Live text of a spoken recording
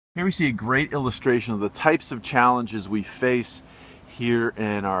Here we see a great illustration of the types of challenges we face here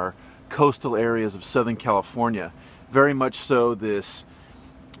in our coastal areas of Southern California. Very much so this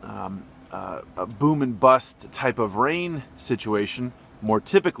a boom and bust type of rain situation. More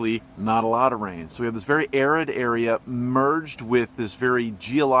typically, not a lot of rain. So we have this very arid area merged with this very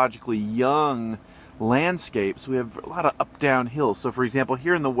geologically young landscape. So we have a lot of up-down hills. So for example,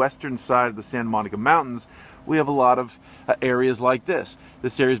 here in the western side of the Santa Monica Mountains, we have a lot of areas like this.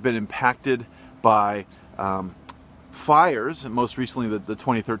 This area has been impacted by fires, and most recently the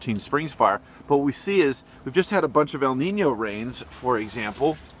 2013 Springs fire. But what we see is we've just had a bunch of El Nino rains, for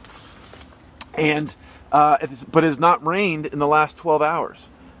example, and but it has not rained in the last 12 hours.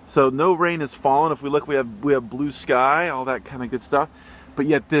 So no rain has fallen. If we look, we have blue sky, all that kind of good stuff. But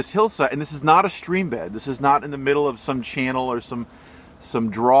yet this hillside, and this is not a stream bed. This is not in the middle of some channel or some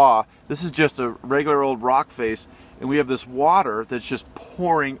draw. This is just a regular old rock face, and we have this water that's just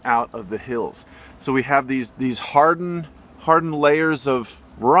pouring out of the hills. So we have these hardened layers of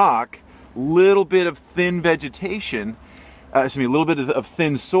rock, little bit of thin vegetation, a little bit of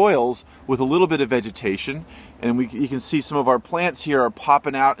thin soils with a little bit of vegetation, and you can see some of our plants here are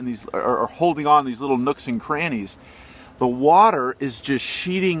popping out and these are holding on these little nooks and crannies. The water is just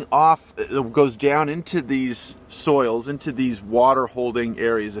sheeting off, it goes down into these soils, into these water holding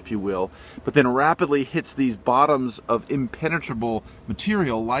areas, if you will, but then rapidly hits these bottoms of impenetrable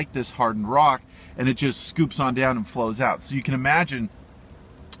material like this hardened rock, and it just scoops on down and flows out. So you can imagine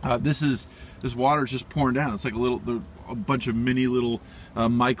this water is just pouring down. It's like a bunch of mini little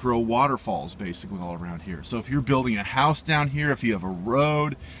micro waterfalls basically all around here. So if you're building a house down here, if you have a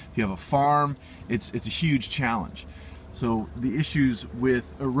road, if you have a farm, it's a huge challenge. So the issues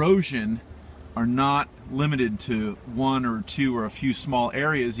with erosion are not limited to one or two or a few small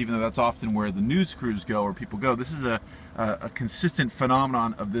areas, even though that's often where the news crews go or people go. This is a consistent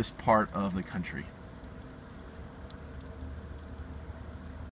phenomenon of this part of the country.